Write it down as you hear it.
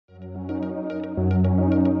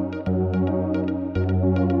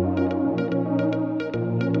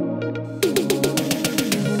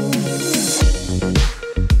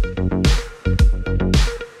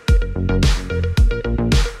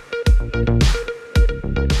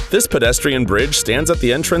This pedestrian bridge stands at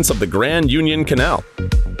the entrance of the Grand Union Canal.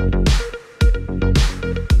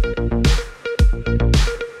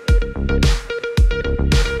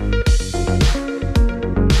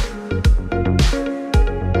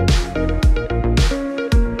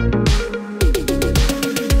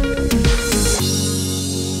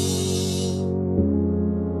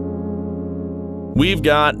 We've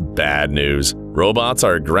got bad news. Robots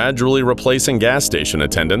are gradually replacing gas station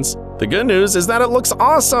attendants. The good news is that it looks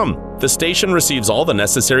awesome! The station receives all the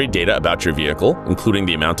necessary data about your vehicle, including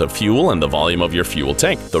the amount of fuel and the volume of your fuel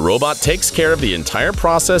tank. The robot takes care of the entire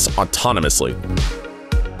process autonomously.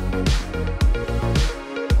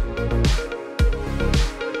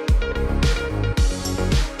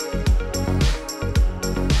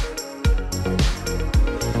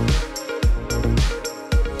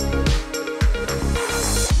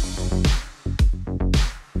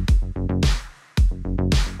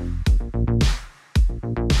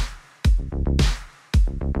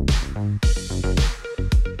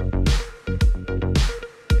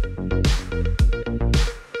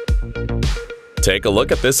 Take a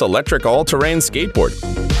look at this electric all-terrain skateboard.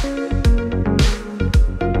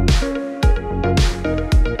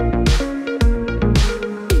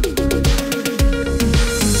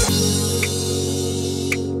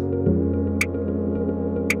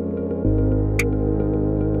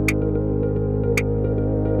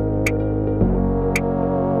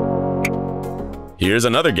 Here's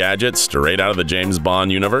another gadget straight out of the James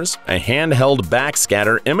Bond universe, a handheld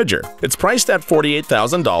backscatter imager. It's priced at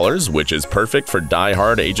 $48,000, which is perfect for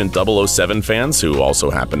die-hard Agent 007 fans who also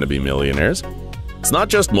happen to be millionaires. It's not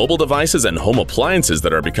just mobile devices and home appliances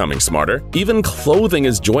that are becoming smarter, even clothing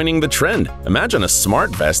is joining the trend. Imagine a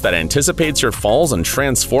smart vest that anticipates your falls and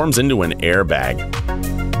transforms into an airbag.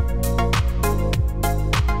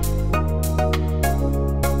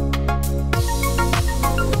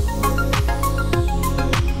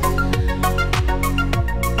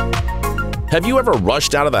 Have you ever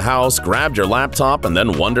rushed out of the house, grabbed your laptop, and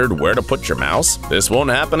then wondered where to put your mouse? This won't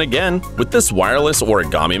happen again. With this wireless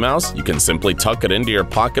origami mouse, you can simply tuck it into your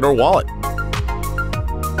pocket or wallet.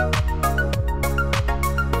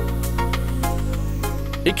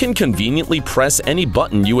 It can conveniently press any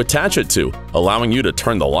button you attach it to, allowing you to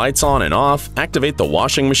turn the lights on and off, activate the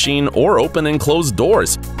washing machine, or open and close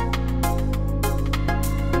doors.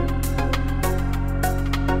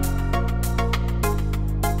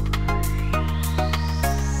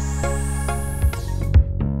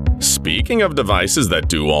 Speaking of devices that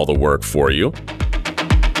do all the work for you,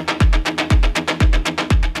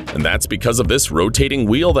 and that's because of this rotating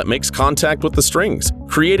wheel that makes contact with the strings,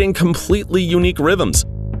 creating completely unique rhythms.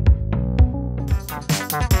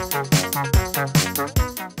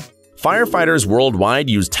 Firefighters worldwide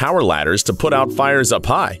use tower ladders to put out fires up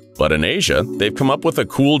high, but in Asia, they've come up with a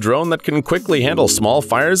cool drone that can quickly handle small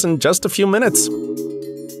fires in just a few minutes.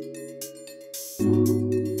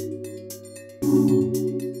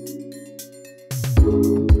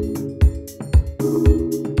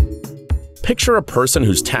 Picture a person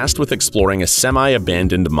who's tasked with exploring a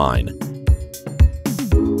semi-abandoned mine.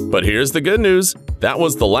 But here's the good news. That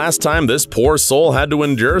was the last time this poor soul had to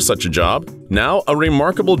endure such a job. Now, a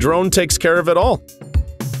remarkable drone takes care of it all.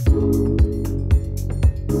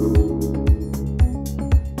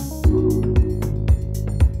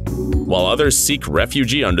 While others seek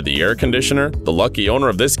refuge under the air conditioner, the lucky owner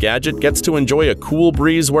of this gadget gets to enjoy a cool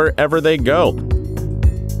breeze wherever they go.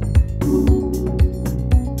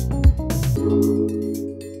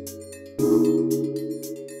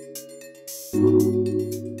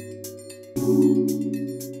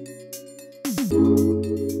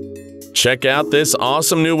 Check out this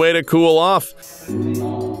awesome new way to cool off.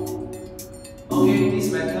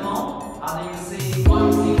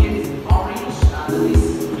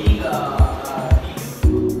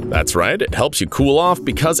 That's right, it helps you cool off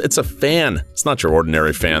because it's a fan. It's not your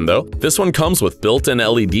ordinary fan though. This one comes with built-in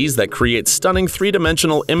LEDs that create stunning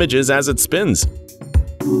three-dimensional images as it spins.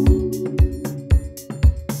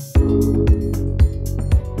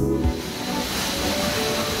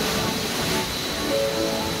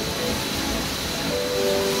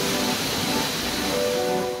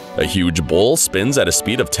 A huge bowl spins at a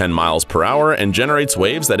speed of 10 miles per hour and generates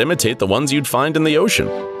waves that imitate the ones you'd find in the ocean.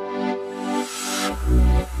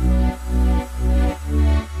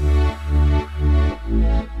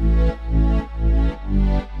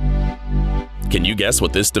 Can you guess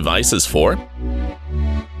what this device is for?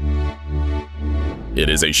 It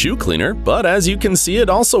is a shoe cleaner, but as you can see, it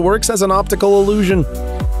also works as an optical illusion.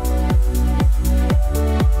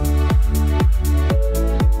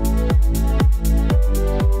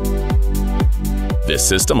 This This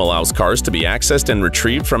system allows cars to be accessed and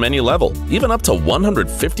retrieved from any level, even up to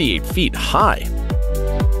 158 feet high.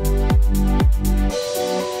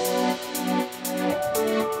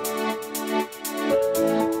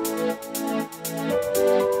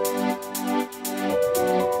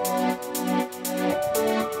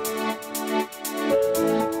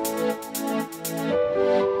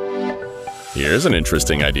 Here's an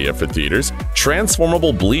interesting idea for theaters: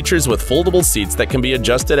 transformable bleachers with foldable seats that can be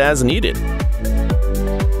adjusted as needed.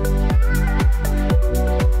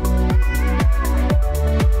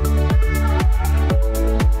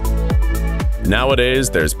 Nowadays,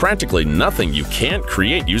 there's practically nothing you can't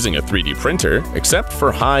create using a 3D printer, except for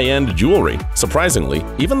high-end jewelry. Surprisingly,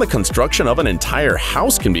 even the construction of an entire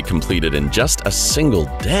house can be completed in just a single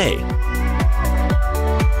day.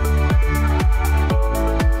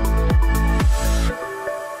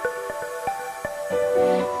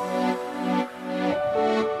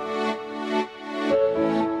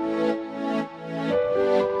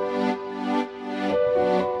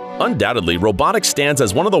 Undoubtedly, robotics stands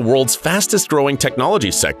as one of the world's fastest-growing technology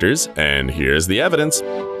sectors, and here's the evidence.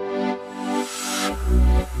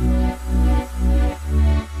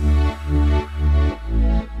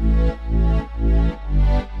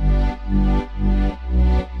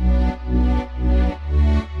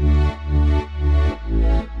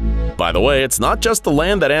 By the way, it's not just the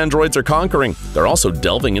land that androids are conquering. They're also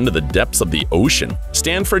delving into the depths of the ocean.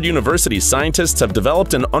 Stanford University scientists have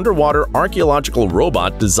developed an underwater archaeological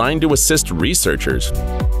robot designed to assist researchers.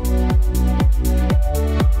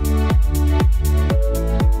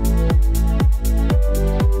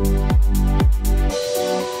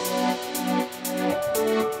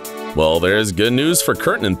 Well, there's good news for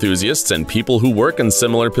curtain enthusiasts and people who work in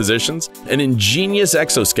similar positions. An ingenious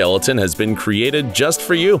exoskeleton has been created just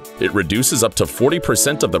for you. It reduces up to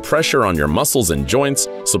 40% of the pressure on your muscles and joints,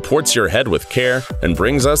 supports your head with care, and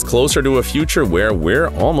brings us closer to a future where we're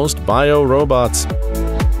almost bio-robots.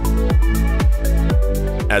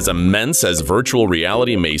 As immense as virtual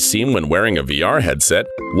reality may seem when wearing a VR headset,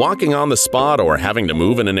 walking on the spot or having to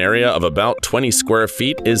move in an area of about 20 square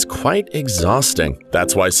feet is quite exhausting.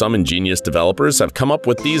 That's why some ingenious developers have come up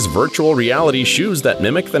with these virtual reality shoes that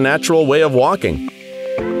mimic the natural way of walking.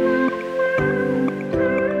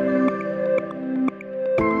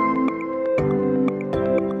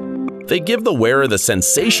 They give the wearer the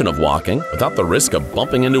sensation of walking without the risk of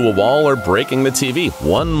bumping into a wall or breaking the TV.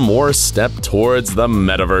 One more step towards the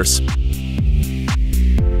metaverse.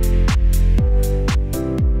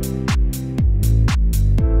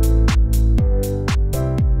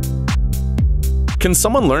 Can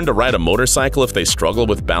someone learn to ride a motorcycle if they struggle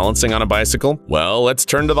with balancing on a bicycle? Well, let's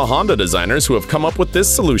turn to the Honda designers who have come up with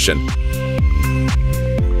this solution.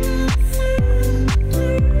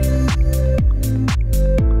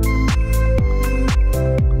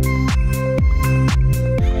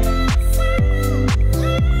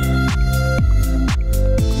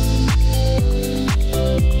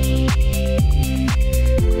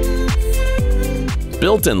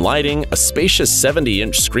 Built-in lighting, a spacious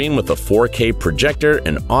 70-inch screen with a 4K projector,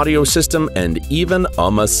 an audio system, and even a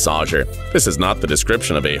massager. This is not the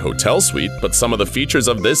description of a hotel suite, but some of the features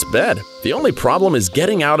of this bed. The only problem is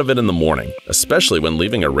getting out of it in the morning, especially when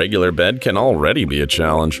leaving a regular bed can already be a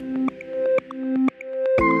challenge.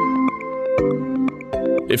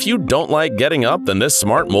 If you don't like getting up, then this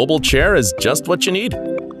smart mobile chair is just what you need.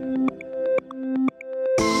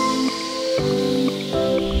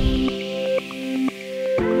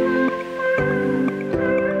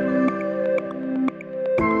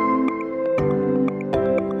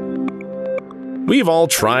 We've all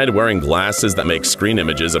tried wearing glasses that make screen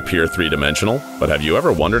images appear three-dimensional, but have you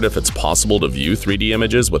ever wondered if it's possible to view 3D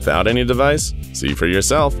images without any device? See for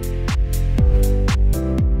yourself.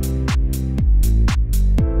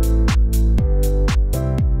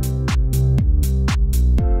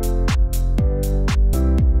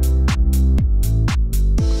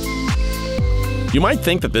 You might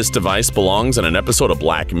think that this device belongs in an episode of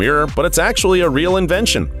Black Mirror, but it's actually a real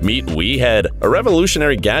invention. Meet WeHead, a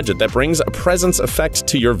revolutionary gadget that brings a presence effect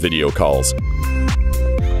to your video calls.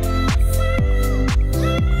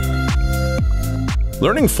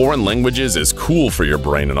 Learning foreign languages is cool for your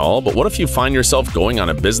brain and all, but what if you find yourself going on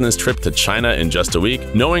a business trip to China in just a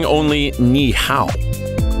week, knowing only ni hao?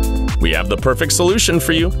 We have the perfect solution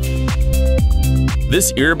for you.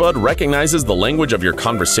 This earbud recognizes the language of your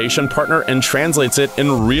conversation partner and translates it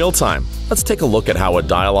in real time. Let's take a look at how a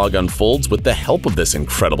dialogue unfolds with the help of this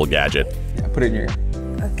incredible gadget. Yeah, put it in your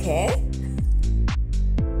ear. Okay.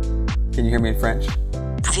 Can you hear me in French?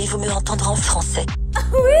 Pouvez-vous me entendre en français?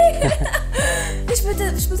 Oui.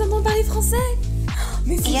 Je peux t'entendre parler français?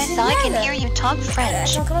 Yes, I can hear you talk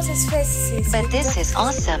French. Attends, comment ça se fait? But this is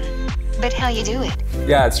awesome. But how you do it?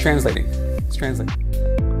 Yeah, it's translating. It's translating.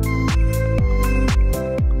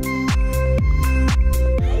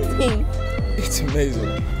 It's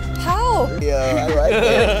amazing. How? Yeah, I like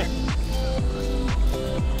it.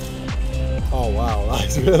 Oh wow,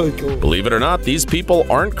 that's really cool. Believe it or not, these people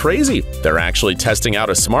aren't crazy. They're actually testing out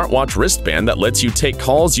a smartwatch wristband that lets you take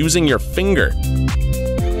calls using your finger.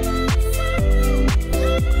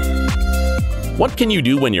 What can you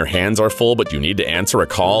do when your hands are full but you need to answer a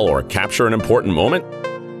call or capture an important moment?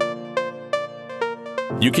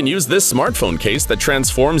 You can use this smartphone case that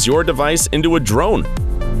transforms your device into a drone.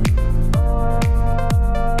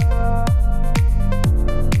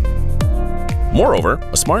 Moreover,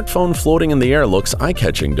 a smartphone floating in the air looks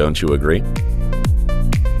eye-catching, don't you agree?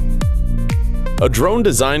 A drone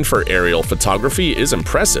designed for aerial photography is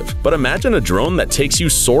impressive, but imagine a drone that takes you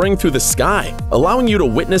soaring through the sky, allowing you to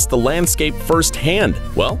witness the landscape firsthand.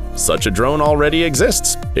 Well, such a drone already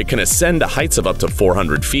exists. It can ascend to heights of up to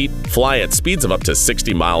 400 feet, fly at speeds of up to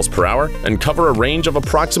 60 miles per hour, and cover a range of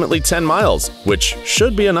approximately 10 miles, which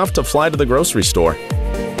should be enough to fly to the grocery store.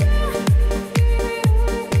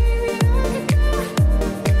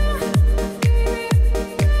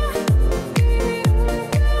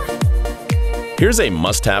 Here's a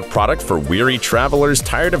must-have product for weary travelers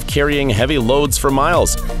tired of carrying heavy loads for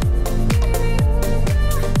miles.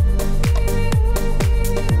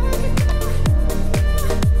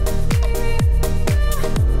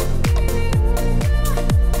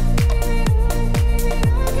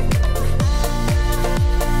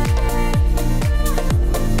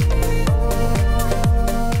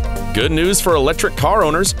 Good news for electric car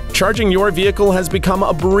owners, charging your vehicle has become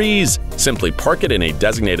a breeze. Simply park it in a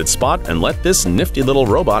designated spot and let this nifty little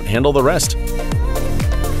robot handle the rest.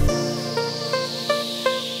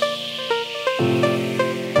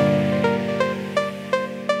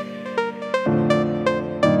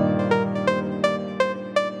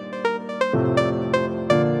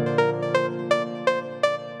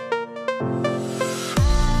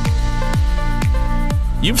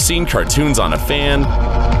 You've seen cartoons on a fan,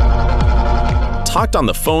 talked on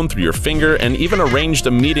the phone through your finger, and even arranged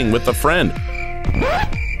a meeting with a friend.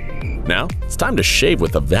 Now, it's time to shave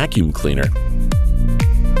with a vacuum cleaner.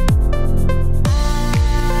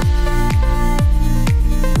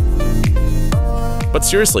 But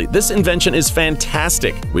seriously, this invention is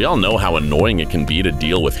fantastic. We all know how annoying it can be to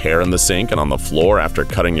deal with hair in the sink and on the floor after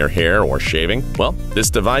cutting your hair or shaving. Well, this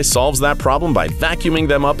device solves that problem by vacuuming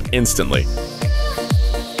them up instantly.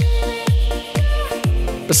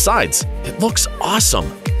 Besides, it looks awesome.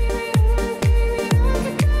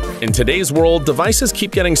 In today's world, devices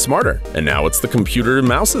keep getting smarter, and now it's the computer and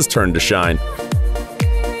mouse's turn to shine.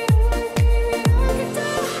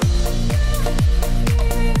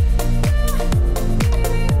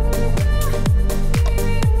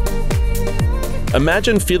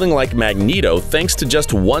 Imagine feeling like Magneto thanks to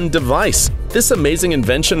just one device. This amazing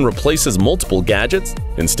invention replaces multiple gadgets.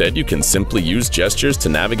 Instead, you can simply use gestures to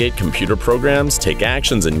navigate computer programs, take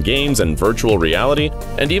actions in games and virtual reality,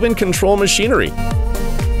 and even control machinery.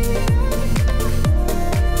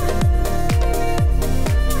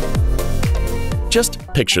 Just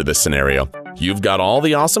picture this scenario. You've got all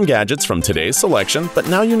the awesome gadgets from today's selection, but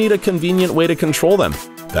now you need a convenient way to control them.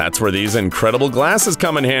 That's where these incredible glasses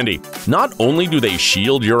come in handy. Not only do they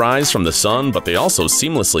shield your eyes from the sun, but they also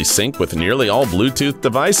seamlessly sync with nearly all Bluetooth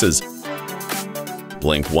devices.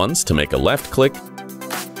 Blink once to make a left click,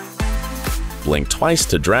 blink twice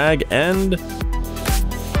to drag, and…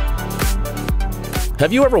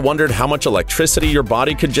 Have you ever wondered how much electricity your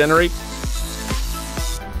body could generate?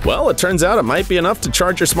 Well, it turns out it might be enough to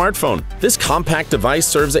charge your smartphone. This compact device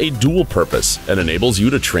serves a dual purpose and enables you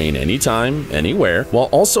to train anytime, anywhere, while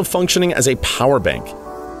also functioning as a power bank.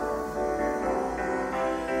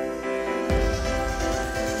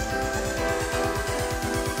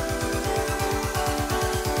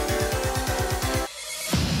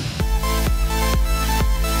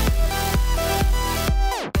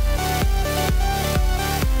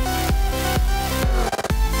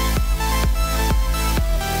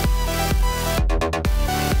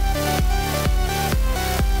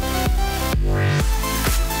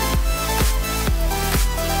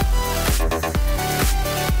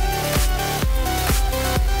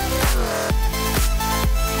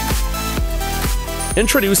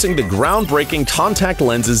 Introducing the groundbreaking contact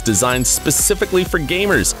lenses designed specifically for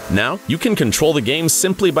gamers. Now, you can control the game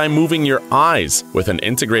simply by moving your eyes. With an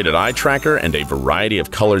integrated eye tracker and a variety of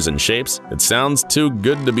colors and shapes, it sounds too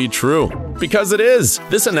good to be true. Because it is!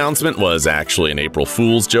 This announcement was actually an April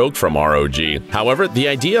Fool's joke from ROG. However, the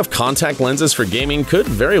idea of contact lenses for gaming could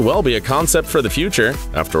very well be a concept for the future.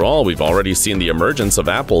 After all, we've already seen the emergence of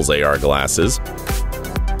Apple's AR glasses.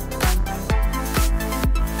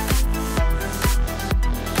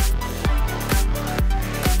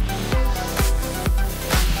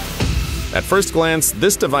 At first glance,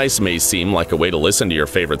 this device may seem like a way to listen to your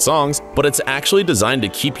favorite songs, but it's actually designed to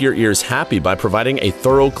keep your ears happy by providing a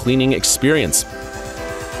thorough cleaning experience.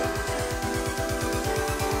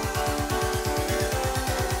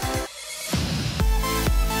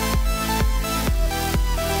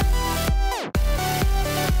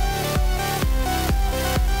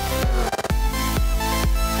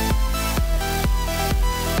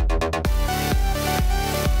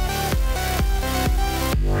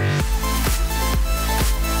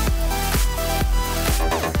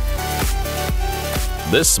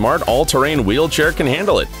 This smart all-terrain wheelchair can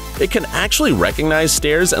handle it. It can actually recognize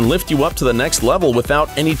stairs and lift you up to the next level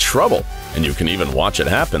without any trouble. And you can even watch it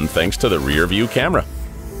happen thanks to the rear-view camera.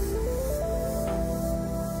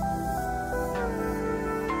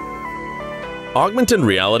 Augmented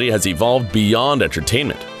reality has evolved beyond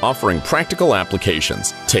entertainment, offering practical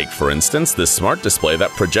applications. Take, for instance, this smart display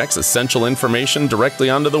that projects essential information directly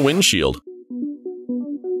onto the windshield.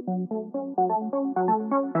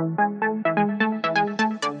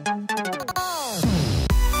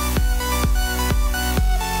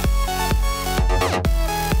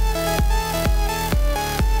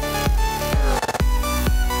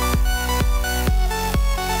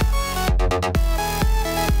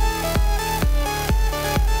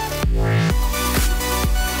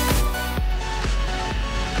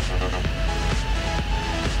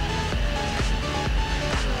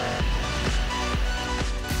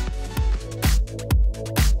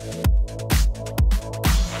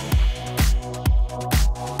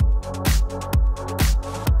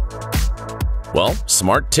 Well,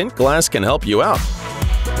 smart tint glass can help you out.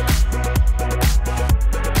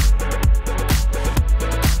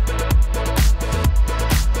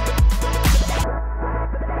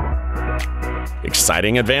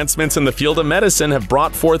 Exciting advancements in the field of medicine have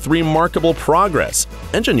brought forth remarkable progress.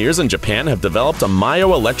 Engineers in Japan have developed a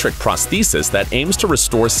myoelectric prosthesis that aims to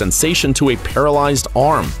restore sensation to a paralyzed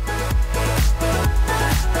arm.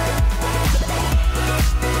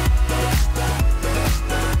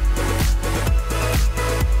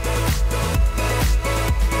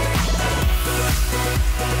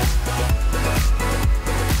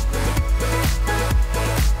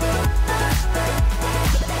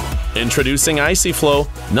 Introducing Icy Flow.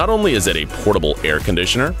 Not only is it a portable air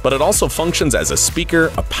conditioner, but it also functions as a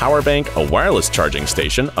speaker, a power bank, a wireless charging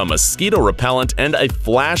station, a mosquito repellent, and a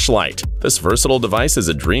flashlight. This versatile device is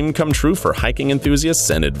a dream come true for hiking enthusiasts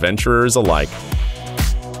and adventurers alike.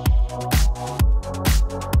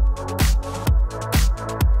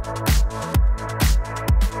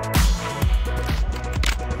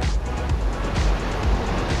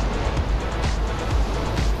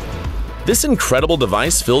 This incredible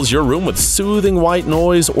device fills your room with soothing white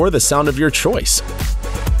noise or the sound of your choice.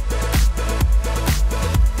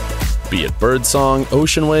 Be it birdsong,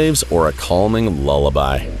 ocean waves, or a calming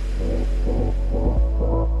lullaby.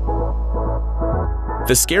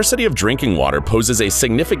 The scarcity of drinking water poses a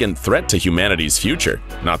significant threat to humanity's future,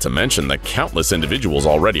 not to mention the countless individuals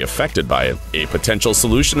already affected by it. A potential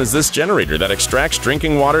solution is this generator that extracts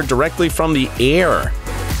drinking water directly from the air.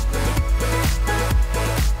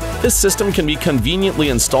 This system can be conveniently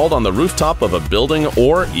installed on the rooftop of a building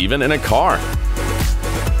or even in a car.